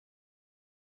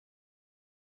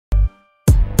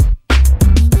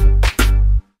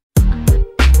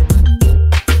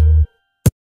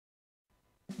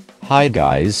Hi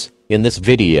guys, in this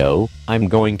video, I'm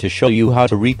going to show you how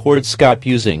to record Skype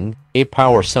using a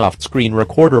PowerSoft Screen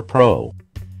Recorder Pro.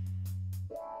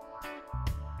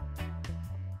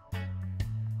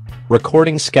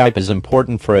 Recording Skype is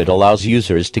important for it allows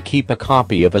users to keep a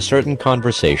copy of a certain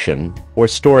conversation, or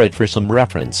store it for some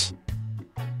reference.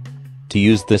 To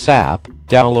use this app,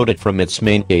 download it from its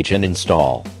main page and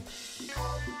install.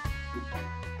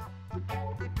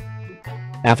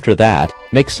 After that,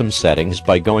 make some settings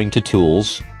by going to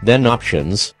Tools, then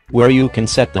Options, where you can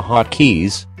set the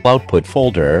hotkeys, output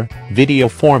folder, video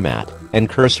format, and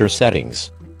cursor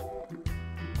settings.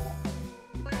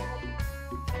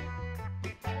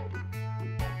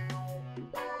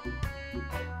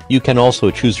 You can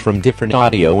also choose from different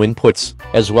audio inputs,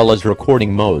 as well as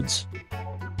recording modes.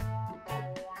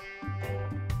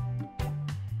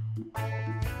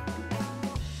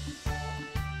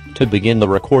 To begin the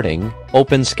recording,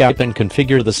 open Skype and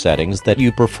configure the settings that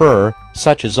you prefer,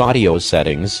 such as audio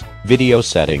settings, video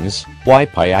settings,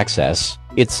 Wi-Fi access,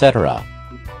 etc.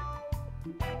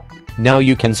 Now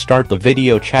you can start the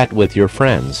video chat with your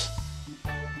friends.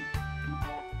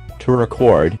 To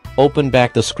record, open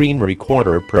back the Screen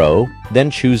Recorder Pro,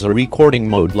 then choose a recording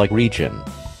mode like region.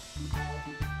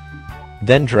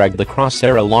 Then drag the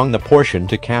crosshair along the portion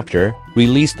to capture,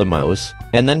 release the mouse,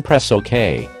 and then press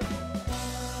OK.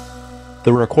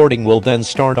 The recording will then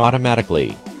start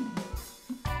automatically.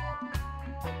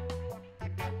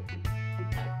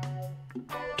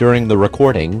 During the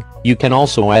recording, you can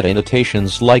also add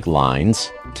annotations like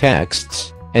lines,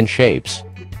 texts, and shapes.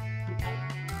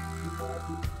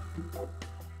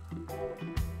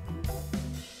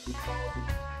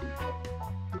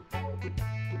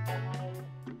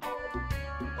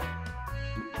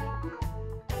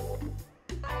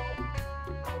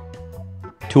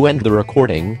 To end the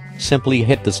recording, simply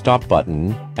hit the stop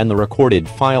button, and the recorded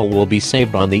file will be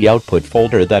saved on the output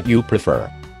folder that you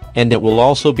prefer. And it will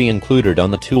also be included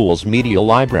on the Tools Media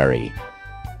Library.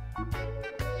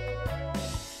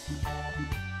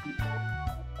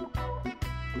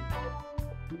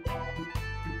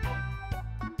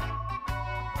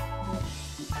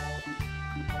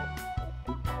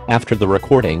 After the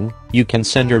recording, you can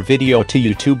send your video to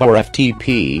YouTube or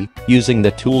FTP, using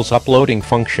the Tools uploading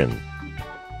function.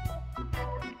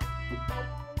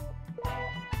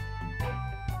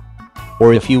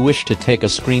 Or if you wish to take a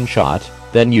screenshot,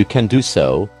 then you can do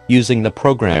so, using the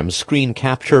program's screen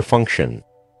capture function.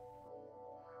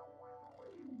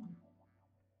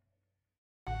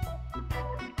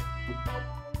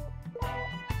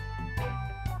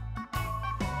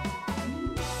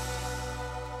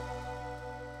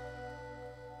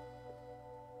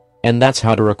 And that's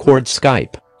how to record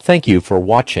Skype. Thank you for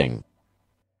watching.